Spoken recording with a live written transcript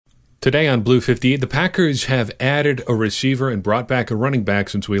Today on Blue 58, the Packers have added a receiver and brought back a running back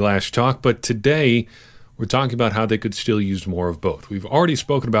since we last talked, but today we're talking about how they could still use more of both. We've already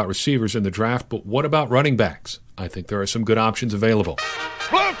spoken about receivers in the draft, but what about running backs? I think there are some good options available.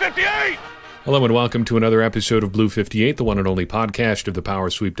 Blue 58! Hello and welcome to another episode of Blue 58, the one and only podcast of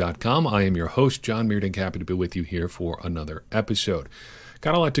thepowersweep.com. I am your host, John Meerdink, happy to be with you here for another episode.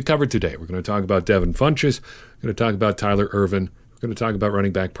 Got a lot to cover today. We're going to talk about Devin Funchess, we're going to talk about Tyler Ervin, we're going to talk about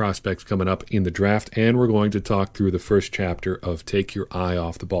running back prospects coming up in the draft, and we're going to talk through the first chapter of Take Your Eye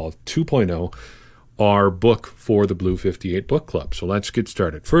Off the Ball 2.0, our book for the Blue 58 book club. So let's get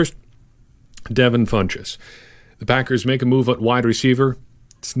started. First, Devin Funchess. The Packers make a move at wide receiver.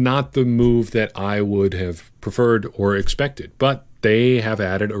 It's not the move that I would have preferred or expected, but they have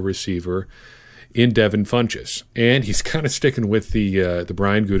added a receiver in Devin Funchess, and he's kind of sticking with the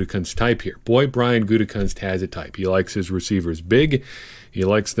Brian Gutekunst type here. Boy, Brian Gutekunst has a type. He likes his receivers big, he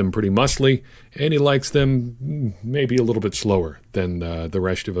likes them pretty muscly, and he likes them maybe a little bit slower than the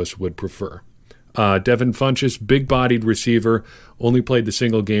rest of us would prefer. Devin Funchess, big-bodied receiver, only played the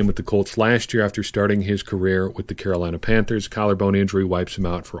single game with the Colts last year after starting his career with the Carolina Panthers. Collarbone injury wipes him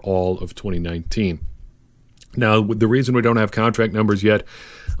out for all of 2019. Now, the reason we don't have contract numbers yet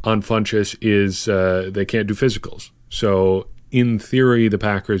on Funchess is they can't do physicals. So, in theory, the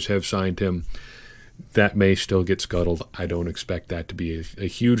Packers have signed him. That may still get scuttled. I don't expect that to be a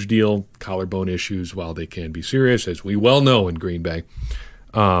huge deal. Collarbone issues, while they can be serious, as we well know in Green Bay,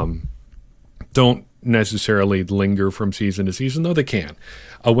 don't necessarily linger from season to season, though they can.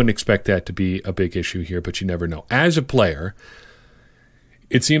 I wouldn't expect that to be a big issue here, but you never know. As a player,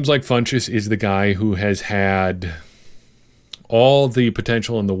 it seems like Funchess is the guy who has had all the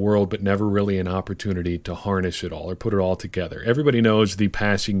potential in the world, but never really an opportunity to harness it all or put it all together. Everybody knows the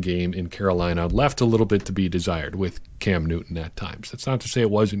passing game in Carolina left a little bit to be desired with Cam Newton at times. That's not to say it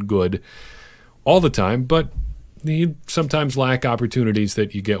wasn't good all the time, but you sometimes lack opportunities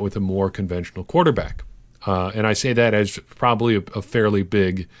that you get with a more conventional quarterback. And I say that as probably a fairly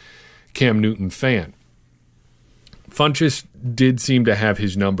big Cam Newton fan. Funchess did seem to have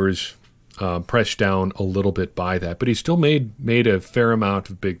his numbers pressed down a little bit by that, but he still made a fair amount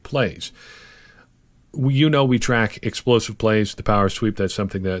of big plays. You know, we track explosive plays, the power sweep. That's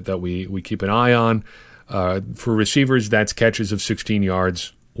something that we keep an eye on. For receivers, that's catches of 16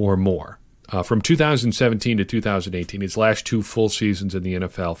 yards or more. From 2017 to 2018, his last two full seasons in the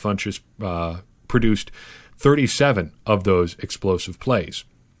NFL, Funchess produced 37 of those explosive plays.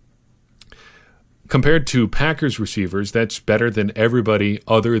 Compared to Packers receivers, that's better than everybody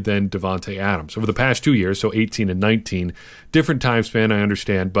other than Davante Adams. Over the past 2 years, so 18 and 19, different time span, I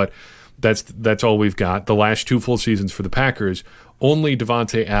understand, but that's all we've got. The last two full seasons for the Packers, only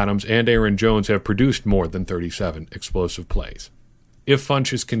Davante Adams and Aaron Jones have produced more than 37 explosive plays. If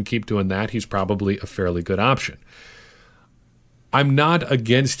Funchess can keep doing that, he's probably a fairly good option. I'm not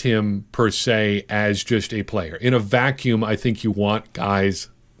against him per se as just a player. In a vacuum, I think you want guys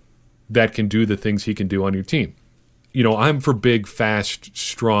that can do the things he can do on your team. You know, I'm for big, fast,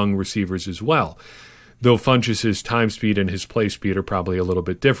 strong receivers as well, though Funchess's time speed and his play speed are probably a little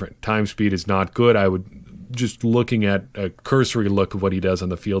bit different. Time speed is not good. I would, just looking at a cursory look of what he does on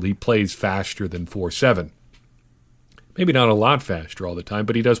the field, he plays faster than 4.7. Maybe not a lot faster all the time,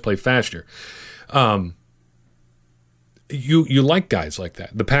 but he does play faster. You like guys like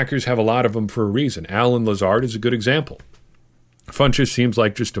that. The Packers have a lot of them for a reason. Allen Lazard is a good example. Funchess seems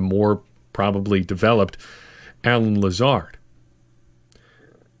like just a more probably developed Allen Lazard.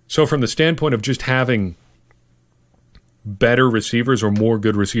 So from the standpoint of just having better receivers or more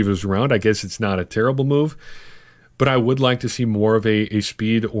good receivers around, I guess it's not a terrible move. But I would like to see more of a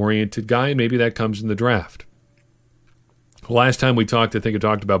speed-oriented guy, and maybe that comes in the draft. Last time we talked, I think I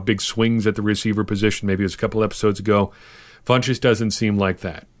talked about big swings at the receiver position. Maybe it was a couple episodes ago. Funchess doesn't seem like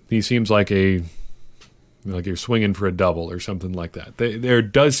that. He seems like you're swinging for a double or something like that. There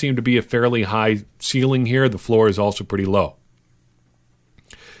does seem to be a fairly high ceiling here. The floor is also pretty low.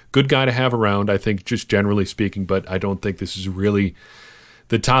 Good guy to have around, I think, just generally speaking, but I don't think this is really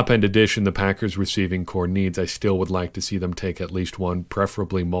the top-end addition the Packers receiving core needs. I still would like to see them take at least one,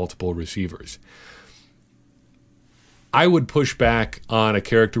 preferably multiple receivers. I would push back on a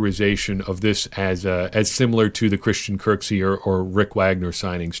characterization of this as similar to the Christian Kirksey or Rick Wagner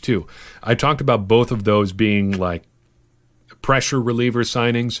signings too. I talked about both of those being like pressure reliever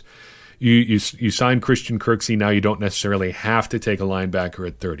signings. You sign Christian Kirksey, now you don't necessarily have to take a linebacker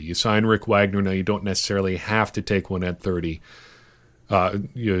at 30. You sign Rick Wagner, now you don't necessarily have to take one at 30.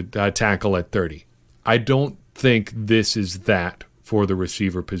 Tackle at 30. I don't think this is that for the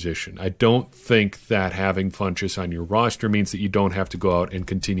receiver position. I don't think that having Funchess on your roster means that you don't have to go out and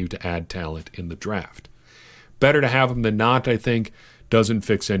continue to add talent in the draft. Better to have him than not, I think. Doesn't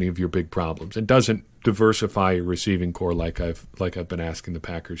fix any of your big problems. It doesn't diversify your receiving core like I've been asking the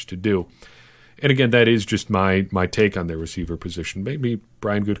Packers to do. And again, that is just my take on their receiver position. Maybe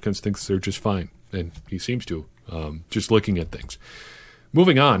Brian Gutekunst thinks they're just fine, and he seems to, just looking at things.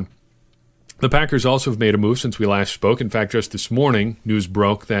 Moving on, the Packers also have made a move since we last spoke. In fact, just this morning, news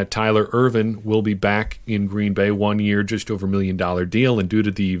broke that Tyler Ervin will be back in Green Bay, 1 year, just over $1 million deal, and due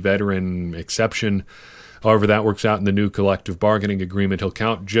to the veteran exception, however that works out in the new collective bargaining agreement, he'll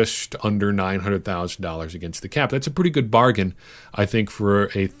count just under $900,000 against the cap. That's a pretty good bargain, I think,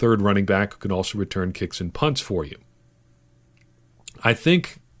 for a third running back who can also return kicks and punts for you. I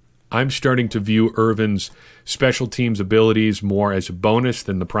think I'm starting to view Ervin's special teams abilities more as a bonus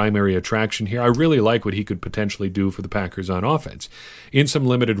than the primary attraction here. I really like what he could potentially do for the Packers on offense. In some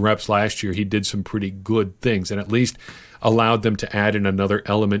limited reps last year, he did some pretty good things and at least allowed them to add in another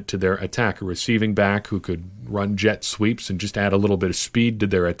element to their attack, a receiving back who could run jet sweeps and just add a little bit of speed to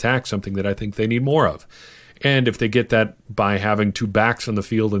their attack, something that I think they need more of. And if they get that by having two backs on the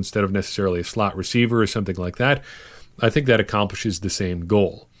field instead of necessarily a slot receiver or something like that, I think that accomplishes the same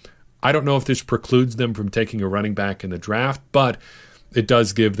goal. I don't know if this precludes them from taking a running back in the draft, but it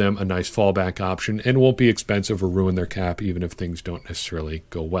does give them a nice fallback option and won't be expensive or ruin their cap even if things don't necessarily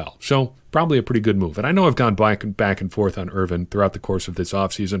go well. So probably a pretty good move. And I know I've gone back and forth on Ervin throughout the course of this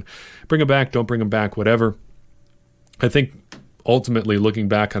offseason. Bring him back, don't bring him back, whatever. I think ultimately, looking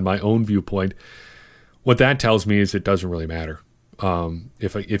back on my own viewpoint, what that tells me is it doesn't really matter.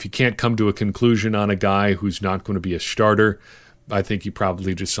 If you can't come to a conclusion on a guy who's not going to be a starter, I think you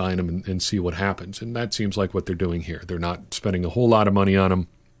probably just sign him and see what happens. And that seems like what they're doing here. They're not spending a whole lot of money on him.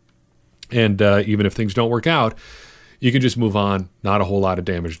 And even if things don't work out, you can just move on. Not a whole lot of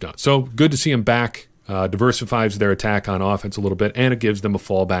damage done. So good to see him back. Diversifies their attack on offense a little bit, and it gives them a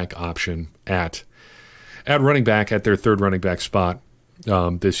fallback option at running back, at their third running back spot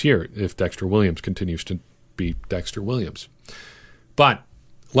this year, if Dexter Williams continues to be Dexter Williams. But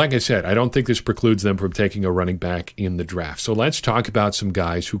like I said, I don't think this precludes them from taking a running back in the draft. So let's talk about some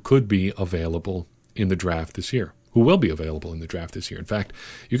guys who could be available in the draft this year, who will be available in the draft this year. In fact,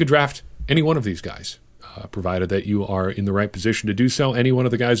 you can draft any one of these guys, provided that you are in the right position to do so. Any one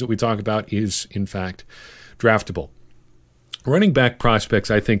of the guys that we talk about is, in fact, draftable. Running back prospects,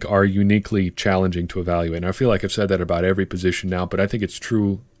 I think, are uniquely challenging to evaluate. And I feel like I've said that about every position now, but I think it's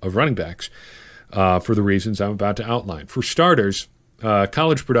true of running backs for the reasons I'm about to outline. For starters,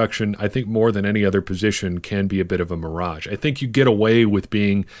 college production, I think more than any other position, can be a bit of a mirage. I think you get away with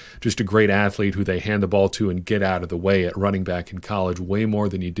being just a great athlete who they hand the ball to and get out of the way at running back in college way more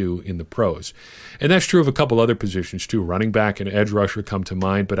than you do in the pros. And that's true of a couple other positions too. Running back and edge rusher come to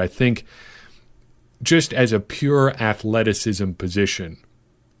mind, but I think just as a pure athleticism position,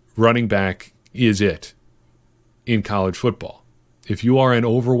 running back is it in college football. If you are an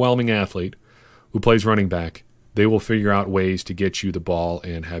overwhelming athlete who plays running back, they will figure out ways to get you the ball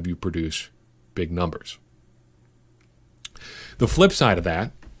and have you produce big numbers. The flip side of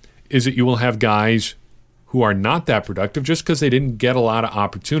that is that you will have guys who are not that productive just because they didn't get a lot of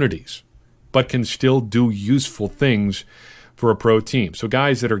opportunities, but can still do useful things for a pro team. So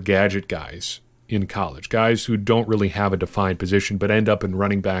guys that are gadget guys in college, guys who don't really have a defined position but end up in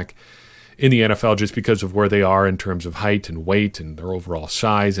running back in the NFL just because of where they are in terms of height and weight and their overall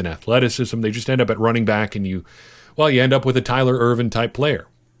size and athleticism. They just end up at running back, and you end up with a Tyler Ervin type player.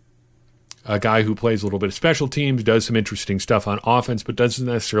 A guy who plays a little bit of special teams, does some interesting stuff on offense, but doesn't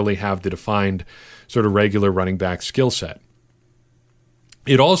necessarily have the defined sort of regular running back skill set.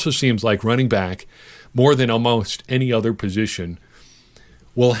 It also seems like running back, more than almost any other position,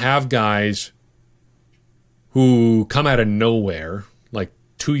 will have guys who come out of nowhere, like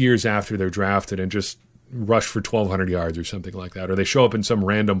 2 years after they're drafted, and just rush for 1,200 yards or something like that. Or they show up in some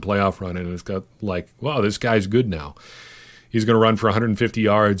random playoff run and it's got like, wow, this guy's good now. He's going to run for 150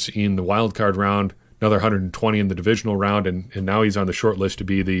 yards in the wild card round, another 120 in the divisional round, and now he's on the short list to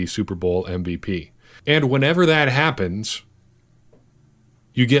be the Super Bowl MVP. And whenever that happens,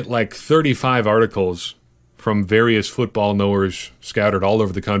 you get like 35 articles from various football knowers scattered all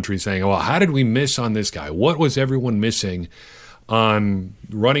over the country saying, well, how did we miss on this guy? What was everyone missing on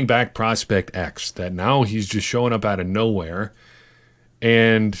running back prospect X, that now he's just showing up out of nowhere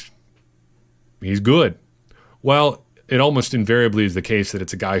and he's good? Well, it almost invariably is the case that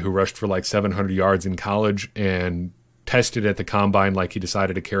it's a guy who rushed for like 700 yards in college and tested at the combine like he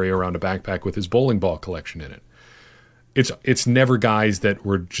decided to carry around a backpack with his bowling ball collection in it. It's never guys that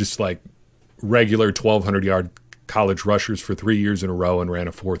were just like regular 1,200 yard college rushers for 3 years in a row and ran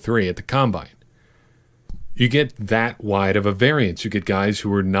a 4.3 at the combine. You get that wide of a variance. You get guys who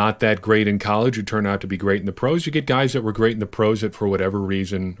were not that great in college who turn out to be great in the pros. You get guys that were great in the pros that for whatever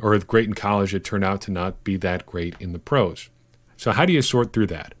reason, or great in college that turn out to not be that great in the pros. So how do you sort through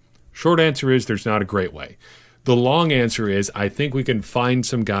that? Short answer is there's not a great way. The long answer is I think we can find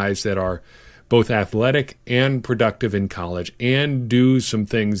some guys that are both athletic and productive in college and do some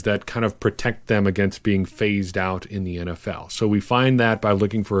things that kind of protect them against being phased out in the NFL. So we find that by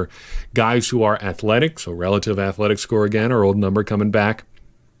looking for guys who are athletic, so relative athletic score again, our old number coming back.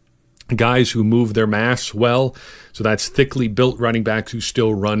 Guys who move their mass well, so that's thickly built running backs who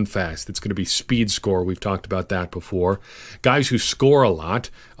still run fast. It's going to be speed score. We've talked about that before. Guys who score a lot.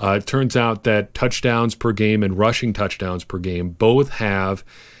 It turns out that touchdowns per game and rushing touchdowns per game both have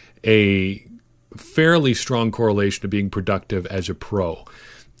a fairly strong correlation to being productive as a pro.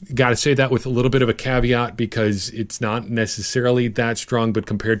 Got to say that with a little bit of a caveat because it's not necessarily that strong, but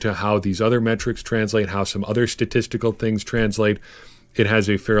compared to how these other metrics translate, how some other statistical things translate, it has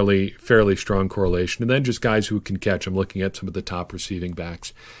a fairly strong correlation. And then just guys who can catch. I'm looking at some of the top receiving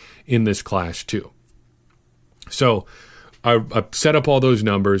backs in this class too. So I set up all those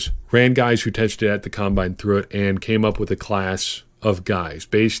numbers, ran guys who tested at the combine through it, and came up with a class of guys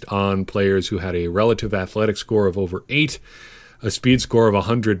based on players who had a relative athletic score of over 8, a speed score of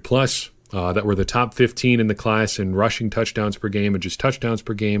 100 plus, that were the top 15 in the class in rushing touchdowns per game and just touchdowns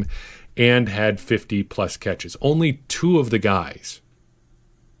per game, and had 50 plus catches. Only 2 of the guys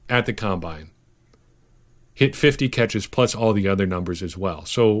at the combine hit 50 catches plus all the other numbers as well.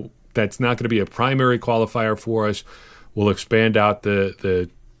 So that's not going to be a primary qualifier for us. We'll expand out the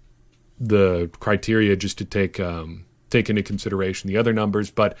criteria just to take into consideration the other numbers,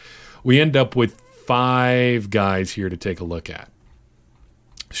 but we end up with 5 guys here to take a look at.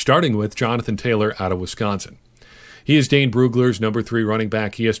 Starting with Jonathan Taylor out of Wisconsin. He is Dane Brugler's number 3 running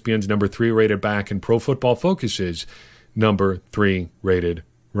back, ESPN's number 3 rated back, and Pro Football Focus's number 3 rated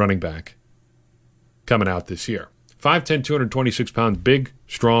running back coming out this year. 5'10", 226 pounds, big,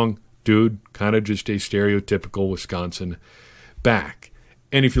 strong dude, kind of just a stereotypical Wisconsin back.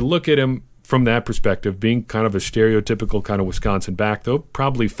 And if you look at him from that perspective, being kind of a stereotypical kind of Wisconsin back, though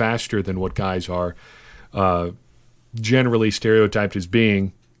probably faster than what guys are generally stereotyped as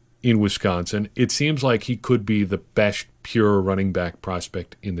being in Wisconsin, it seems like he could be the best pure running back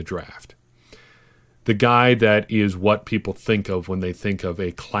prospect in the draft. The guy that is what people think of when they think of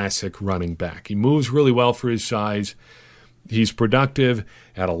a classic running back. He moves really well for his size. He's productive,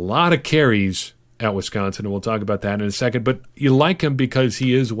 had a lot of carries at Wisconsin, and we'll talk about that in a second. But you like him because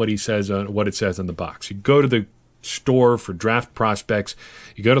he is what he says on what it says on the box. You go to the store for draft prospects,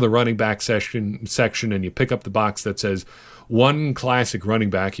 you go to the running back section, and you pick up the box that says one classic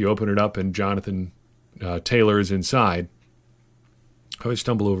running back. You open it up, and Jonathan Taylor is inside. I always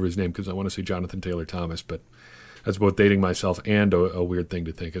stumble over his name because I want to say Jonathan Taylor Thomas, but that's both dating myself and a weird thing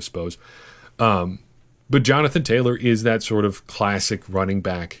to think, I suppose. But Jonathan Taylor is that sort of classic running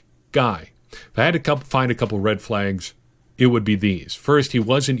back guy. If I had to find a couple red flags, it would be these. First, he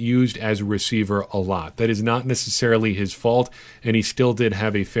wasn't used as a receiver a lot. That is not necessarily his fault, and he still did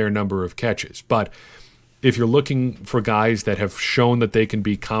have a fair number of catches. But if you're looking for guys that have shown that they can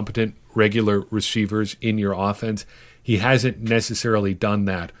be competent, regular receivers in your offense, he hasn't necessarily done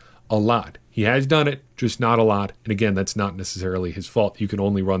that a lot. He has done it, just not a lot. And again, that's not necessarily his fault. You can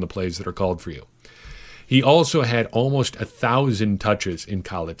only run the plays that are called for you. He also had almost 1,000 touches in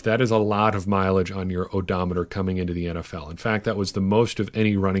college. That is a lot of mileage on your odometer coming into the NFL. In fact, that was the most of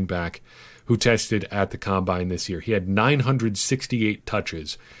any running back who tested at the combine this year. He had 968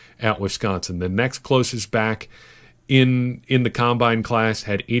 touches at Wisconsin. The next closest back in the combine class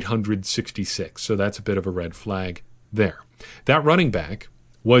had 866. So that's a bit of a red flag there. That running back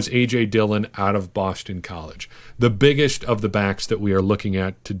was A.J. Dillon out of Boston College. The biggest of the backs that we are looking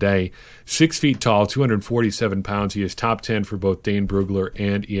at today, 6 feet tall, 247 pounds. He is top 10 for both Dane Brugler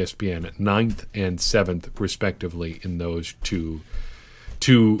and ESPN, 9th and 7th, respectively, in those two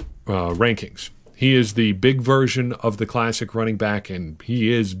rankings. He is the big version of the classic running back, and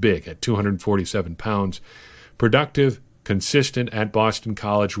he is big at 247 pounds. Productive, consistent at Boston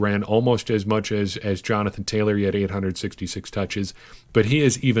College, ran almost as much as Jonathan Taylor. He had 866 touches, but he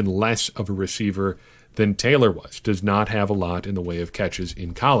is even less of a receiver than Taylor was. Does not have a lot in the way of catches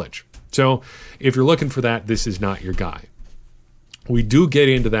in college. So if you're looking for that, this is not your guy. We do get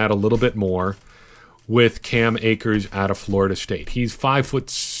into that a little bit more with Cam Akers out of Florida State. He's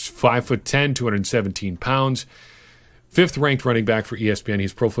 5'10", 217 pounds. 5th ranked running back for ESPN.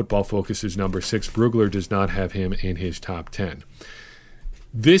 He's Pro Football Focus's number 6. Brugler does not have him in his top 10.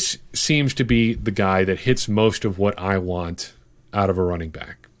 This seems to be the guy that hits most of what I want out of a running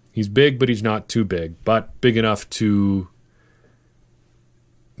back. He's big, but he's not too big, but big enough to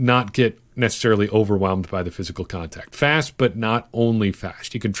not get necessarily overwhelmed by the physical contact. Fast, but not only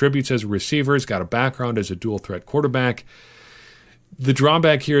fast. He contributes as a receiver. He's got a background as a dual-threat quarterback. The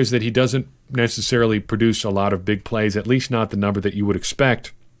drawback here is that he doesn't necessarily produce a lot of big plays, at least not the number that you would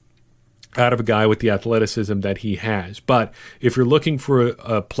expect out of a guy with the athleticism that he has. But if you're looking for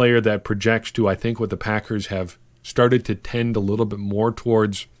a player that projects to, I think, what the Packers have started to tend a little bit more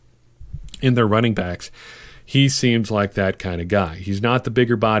towards in their running backs, he seems like that kind of guy. He's not the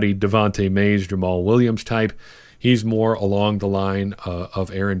bigger-bodied Devontae Mays, Jamal Williams type. He's more along the line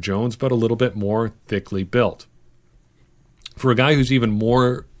of Aaron Jones, but a little bit more thickly built. For a guy who's even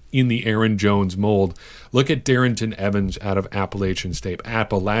more in the Aaron Jones mold, look at Darrington Evans out of Appalachian State,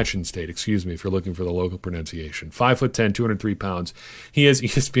 if you're looking for the local pronunciation. 5'10", 203 pounds. He is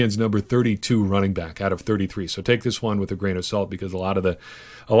ESPN's number 32 running back out of 33. So take this one with a grain of salt, because a lot of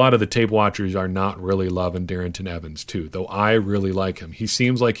the tape watchers are not really loving Darrington Evans too, though I really like him. He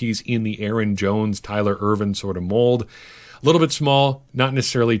seems like he's in the Aaron Jones, Tyler Ervin sort of mold. A little bit small, not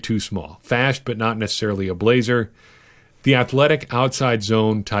necessarily too small. Fast, but not necessarily a blazer. The athletic outside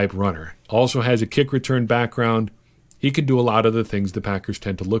zone type runner. Also has a kick return background. He can do a lot of the things the Packers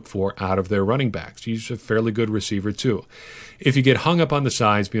tend to look for out of their running backs. He's a fairly good receiver too. If you get hung up on the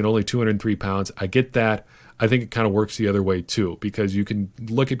size, being only 203 pounds, I get that. I think it kind of works the other way too, because you can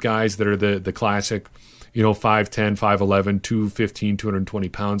look at guys that are the classic, 5'10", 5'11", 215, 220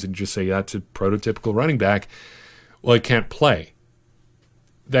 pounds, and just say that's a prototypical running back. Well, he can't play.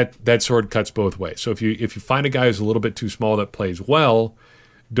 That sword cuts both ways. So if you find a guy who's a little bit too small that plays well,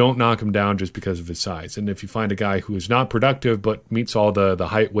 don't knock him down just because of his size. And if you find a guy who is not productive but meets all the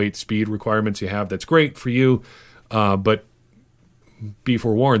height, weight, speed requirements you have, that's great for you. But be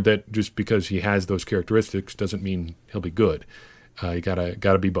forewarned that just because he has those characteristics doesn't mean he'll be good. You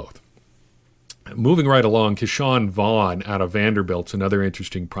gotta be both. Moving right along, Keyshawn Vaughn out of Vanderbilt's another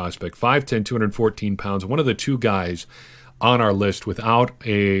interesting prospect. 5'10", 214 pounds. One of the two guys on our list without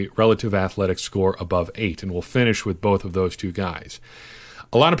a relative athletic score above 8, and we'll finish with both of those two guys.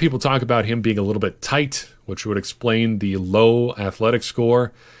 A lot of people talk about him being a little bit tight, which would explain the low athletic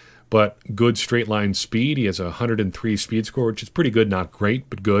score, but good straight line speed. He has a 103 speed score, which is pretty good, not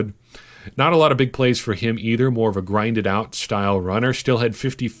great, but good. Not a lot of big plays for him either, more of a grinded out style runner. Still had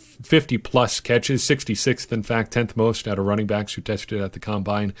 50 plus catches, 66th in fact, 10th most out of running backs who tested at the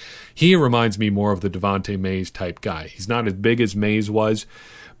combine. He reminds me more of the Devontae Mays type guy. He's not as big as Mays was,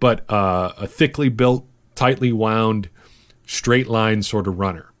 but a thickly built, tightly wound, straight line sort of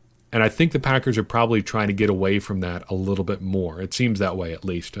runner. And I think the Packers are probably trying to get away from that a little bit more. It seems that way, at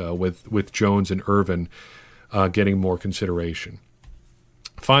least, with Jones and Ervin getting more consideration.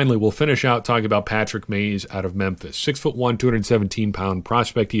 Finally, we'll finish out talking about Patrick Mays out of Memphis. 6'1", 217-pound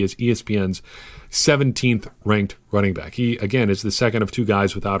prospect. He is ESPN's 17th ranked running back. He, again, is the second of two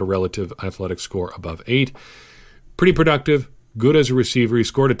guys without a relative athletic score above 8. Pretty productive, good as a receiver. He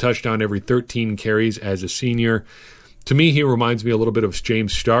scored a touchdown every 13 carries as a senior. To me, he reminds me a little bit of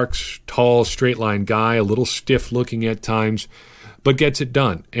James Starks, tall, straight-line guy, a little stiff-looking at times, but gets it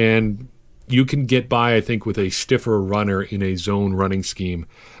done. And you can get by, I think, with a stiffer runner in a zone running scheme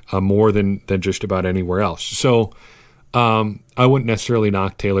more than just about anywhere else. So I wouldn't necessarily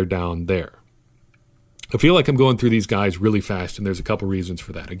knock Taylor down there. I feel like I'm going through these guys really fast, and there's a couple reasons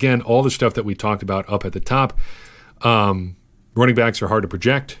for that. Again, all the stuff that we talked about up at the top. Running backs are hard to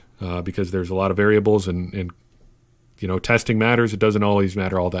project because there's a lot of variables, and testing matters. It doesn't always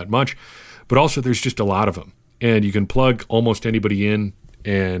matter all that much. But also there's just a lot of them. And you can plug almost anybody in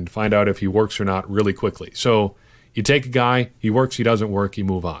and find out if he works or not really quickly. So you take a guy, he works, he doesn't work, you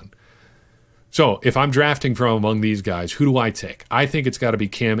move on. So if I'm drafting from among these guys, who do I take? I think it's got to be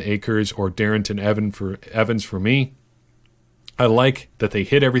Cam Akers or Darrington Evans for me. I like that they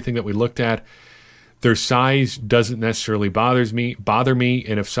hit everything that we looked at. Their size doesn't necessarily bother me,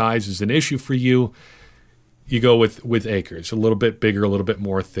 and if size is an issue for you, you go with Akers, a little bit bigger, a little bit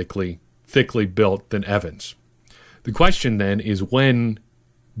more thickly built than Evans. The question then is, when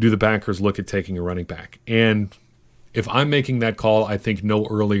do the Packers look at taking a running back? And if I'm making that call, I think no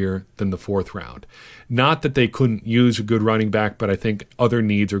earlier than the 4th round. Not that they couldn't use a good running back, but I think other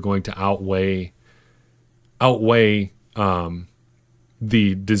needs are going to outweigh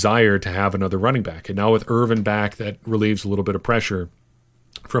the desire to have another running back. And now with Ervin back, that relieves a little bit of pressure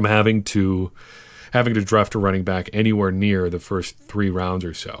from having to draft a running back anywhere near the first 3 rounds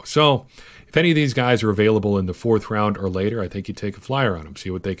or so. So if any of these guys are available in the 4th round or later, I think you take a flyer on them, see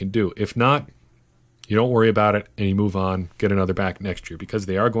what they can do. If not, You don't worry about it, and you move on, get another back next year, because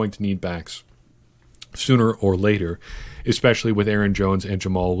they are going to need backs sooner or later, especially with Aaron Jones and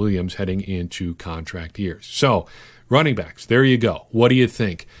Jamal Williams heading into contract years. So, running backs, there you go. What do you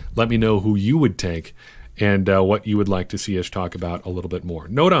think? Let me know who you would take and what you would like to see us talk about a little bit more.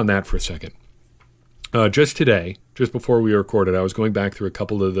 Note on that for a second. Just today, just before we recorded, I was going back through a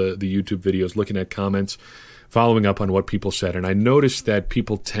couple of the YouTube videos, looking at comments, following up on what people said, and I noticed that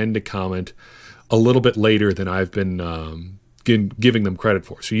people tend to comment a little bit later than I've been giving them credit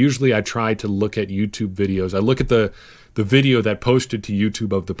for. So usually I try to look at YouTube videos. I look at the video that posted to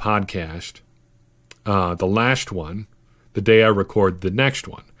YouTube of the podcast, the last one, the day I record the next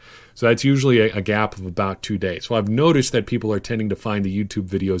one. So that's usually a gap of about 2 days. So I've noticed that people are tending to find the YouTube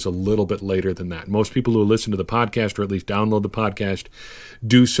videos a little bit later than that. Most people who listen to the podcast, or at least download the podcast,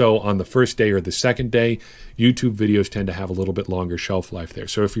 do so on the first day or the second day. YouTube videos tend to have a little bit longer shelf life there.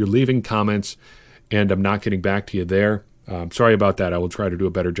 So if you're leaving comments and I'm not getting back to you there, sorry about that. I will try to do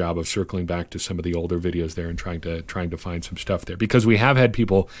a better job of circling back to some of the older videos there and trying to find some stuff there, because we have had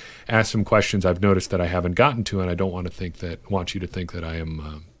people ask some questions I've noticed that I haven't gotten to, and I don't want you to think that I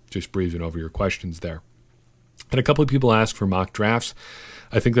am just breezing over your questions there. And a couple of people asked for mock drafts.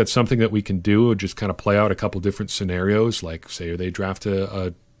 I think that's something that we can do, just kind of play out a couple different scenarios, like say they draft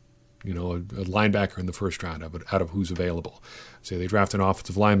a linebacker in the first round out of who's available. Say they draft an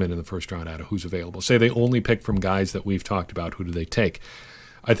offensive lineman in the first round out of who's available. Say they only pick from guys that we've talked about. Who do they take?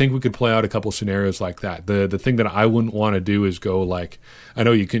 I think we could play out a couple scenarios like that. The thing that I wouldn't want to do is go like, I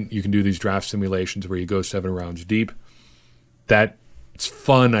know you can do these draft simulations where you go 7 rounds deep. It's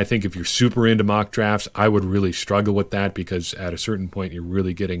fun. I think if you're super into mock drafts, I would really struggle with that, because at a certain point you're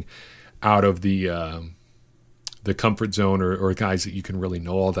really getting out of the comfort zone or guys that you can really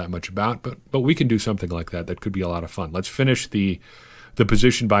know all that much about. But we can do something like that. That could be a lot of fun. Let's finish the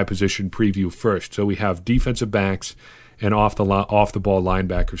position by position preview first. So we have defensive backs and off the ball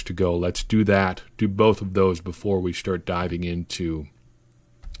linebackers to go. Let's do that. Do both of those before we start diving into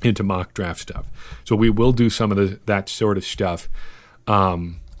mock draft stuff. So we will do some of that sort of stuff.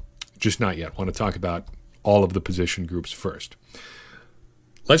 Just not yet. I want to talk about all of the position groups first.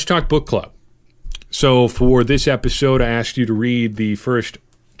 Let's talk book club. So for this episode, I asked you to read the first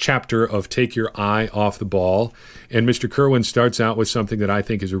chapter of Take Your Eye Off the Ball. And Mr. Kirwan starts out with something that I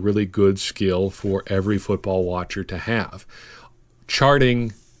think is a really good skill for every football watcher to have: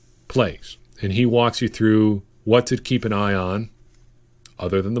 charting plays. And he walks you through what to keep an eye on,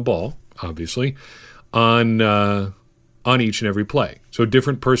 other than the ball, obviously, on each and every play. So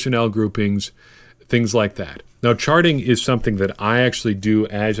different personnel groupings, things like that. Now, charting is something that I actually do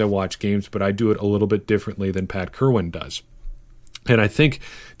as I watch games, but I do it a little bit differently than Pat Kirwan does. And I think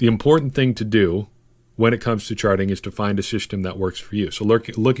the important thing to do when it comes to charting is to find a system that works for you. So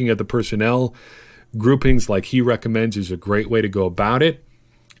looking at the personnel groupings like he recommends is a great way to go about it.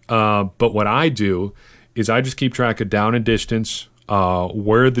 But what I do is I just keep track of down and distance,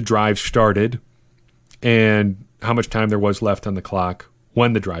 where the drive started, and how much time there was left on the clock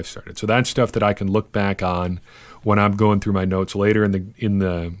when the drive started. So that's stuff that I can look back on when I'm going through my notes later in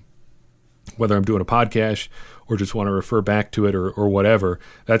the whether I'm doing a podcast or just want to refer back to it or whatever.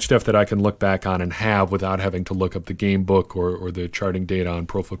 That's stuff that I can look back on and have without having to look up the game book or the charting data on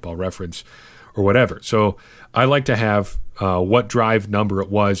Pro Football Reference or whatever. So I like to have what drive number it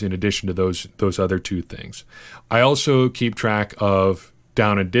was in addition to those other two things. I also keep track of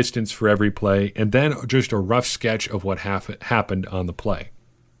down and distance for every play, and then just a rough sketch of what happened on the play.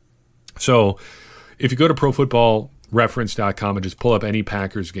 So if you go to ProFootballReference.com and just pull up any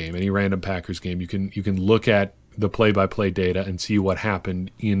Packers game, any random Packers game, you can look at the play-by-play data and see what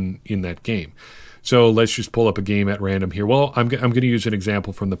happened in that game. So let's just pull up a game at random here. Well, I'm going to use an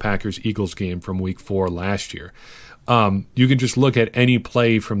example from the Packers-Eagles game from Week 4 last year. You can just look at any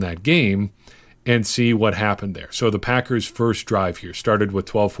play from that game and see what happened there. So the Packers' first drive here started with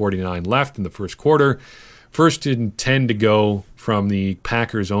 12:49 left in the first quarter. First and 10 to go from the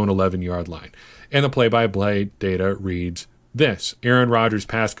Packers' own 11-yard line. And the play-by-play data reads this: Aaron Rodgers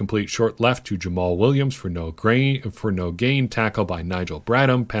pass complete short left to Jamal Williams for no gain, tackle by Nigel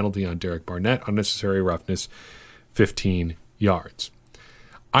Bradham, penalty on Derek Barnett, unnecessary roughness, 15 yards.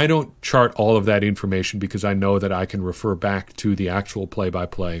 I don't chart all of that information because I know that I can refer back to the actual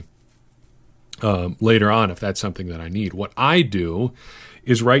play-by-play later on if that's something that I need. What I do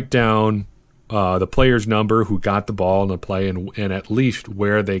is write down the player's number, who got the ball in the play, and at least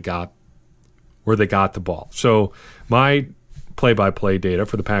where they got the ball. So my play-by-play data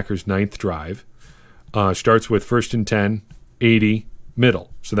for the Packers' 9th drive starts with 1st and 10, 80, middle.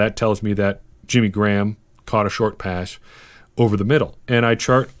 So that tells me that Jimmy Graham caught a short pass over the middle. And I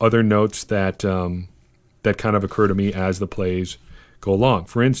chart other notes that that kind of occur to me as the plays go along.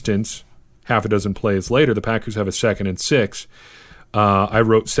 For instance, half a dozen plays later, the Packers have a 2nd and 6. I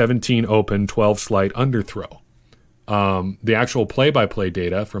wrote 17 open, 12 slight underthrow. The actual play-by-play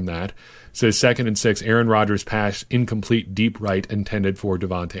data from that says 2nd and 6, Aaron Rodgers pass incomplete deep right intended for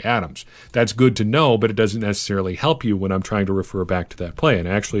Davante Adams. That's good to know, but it doesn't necessarily help you when I'm trying to refer back to that play. And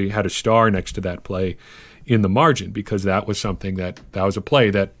I actually had a star next to that play in the margin because that was something that was a play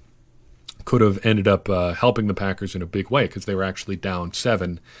that could have ended up helping the Packers in a big way because they were actually down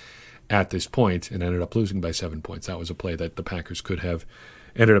 7 at this point and ended up losing by 7 points. That was a play that the Packers could have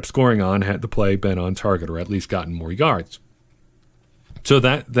ended up scoring on had the play been on target or at least gotten more yards. So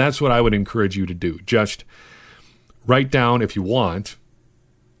that's what I would encourage you to do. Just write down, if you want,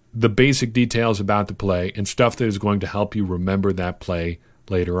 the basic details about the play and stuff that is going to help you remember that play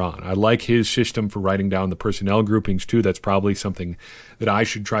later on. I like his system for writing down the personnel groupings too. That's probably something that I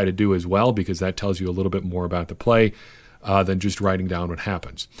should try to do as well because that tells you a little bit more about the play than just writing down what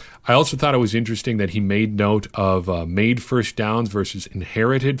happens. I also thought it was interesting that he made note of made first downs versus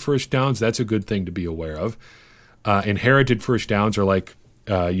inherited first downs. That's a good thing to be aware of. Inherited first downs are like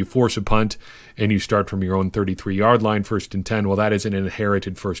you force a punt and you start from your own 33-yard line, 1st and 10. Well, that is an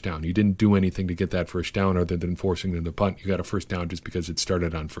inherited first down. You didn't do anything to get that first down other than forcing them to punt. You got a first down just because it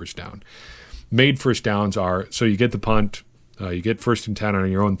started on first down. Made first downs are, so you get the punt, you get 1st and 10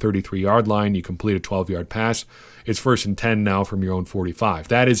 on your own 33-yard line, you complete a 12-yard pass. It's 1st and 10 now from your own 45.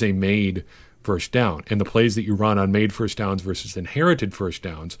 That is a made first down. And the plays that you run on made first downs versus inherited first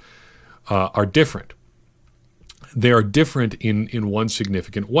downs are different. They are different in one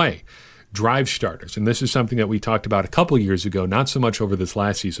significant way. Drive starters, and this is something that we talked about a couple years ago, not so much over this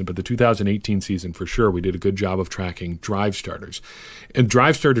last season, but the 2018 season for sure. We did a good job of tracking drive starters. And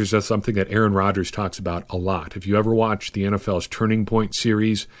drive starters is something that Aaron Rodgers talks about a lot. If you ever watch the NFL's Turning Point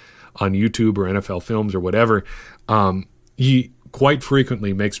series on YouTube or NFL Films or whatever, he quite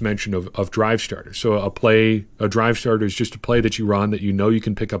frequently makes mention of drive starters. So a drive starter is just a play that you run that you know you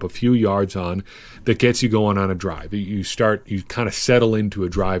can pick up a few yards on that gets you going on a drive. You kind of settle into a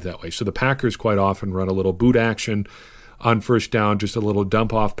drive that way. So the Packers quite often run a little boot action on first down, just a little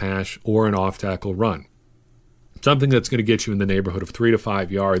dump off pass or an off tackle run. Something that's going to get you in the neighborhood of 3 to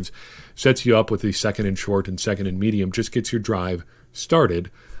 5 yards, sets you up with the 2nd and short and 2nd and medium, just gets your drive started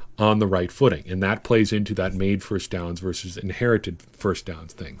on the right footing. And that plays into that made first downs versus inherited first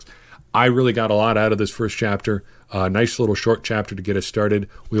downs things. I really got a lot out of this first chapter. Nice little short chapter to get us started.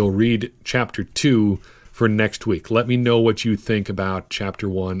 We'll read chapter 2 for next week. Let me know what you think about chapter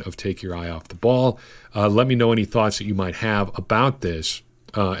 1 of Take Your Eye Off the Ball. Let me know any thoughts that you might have about this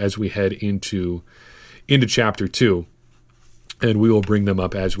as we head into chapter 2. And we will bring them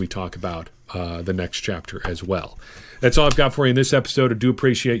up as we talk about the next chapter as well. That's all I've got for you in this episode. I do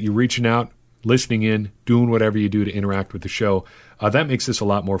appreciate you reaching out, listening in, doing whatever you do to interact with the show. That makes this a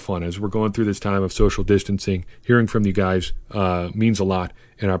lot more fun. As we're going through this time of social distancing, hearing from you guys means a lot,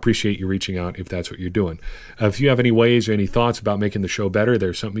 and I appreciate you reaching out if that's what you're doing. If you have any ways or any thoughts about making the show better,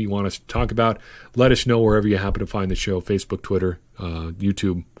 there's something you want us to talk about, let us know wherever you happen to find the show, Facebook, Twitter,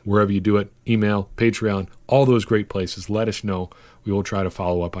 YouTube, wherever you do it, email, Patreon, all those great places. Let us know. We will try to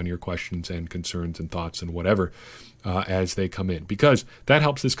follow up on your questions and concerns and thoughts and whatever as they come in, because that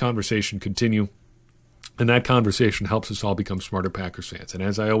helps this conversation continue, and that conversation helps us all become smarter Packers fans. And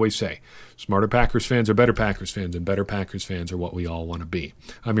as I always say, smarter Packers fans are better Packers fans, and better Packers fans are what we all want to be.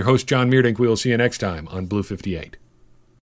 I'm your host, John Meerdink. We will see you next time on Blue 58.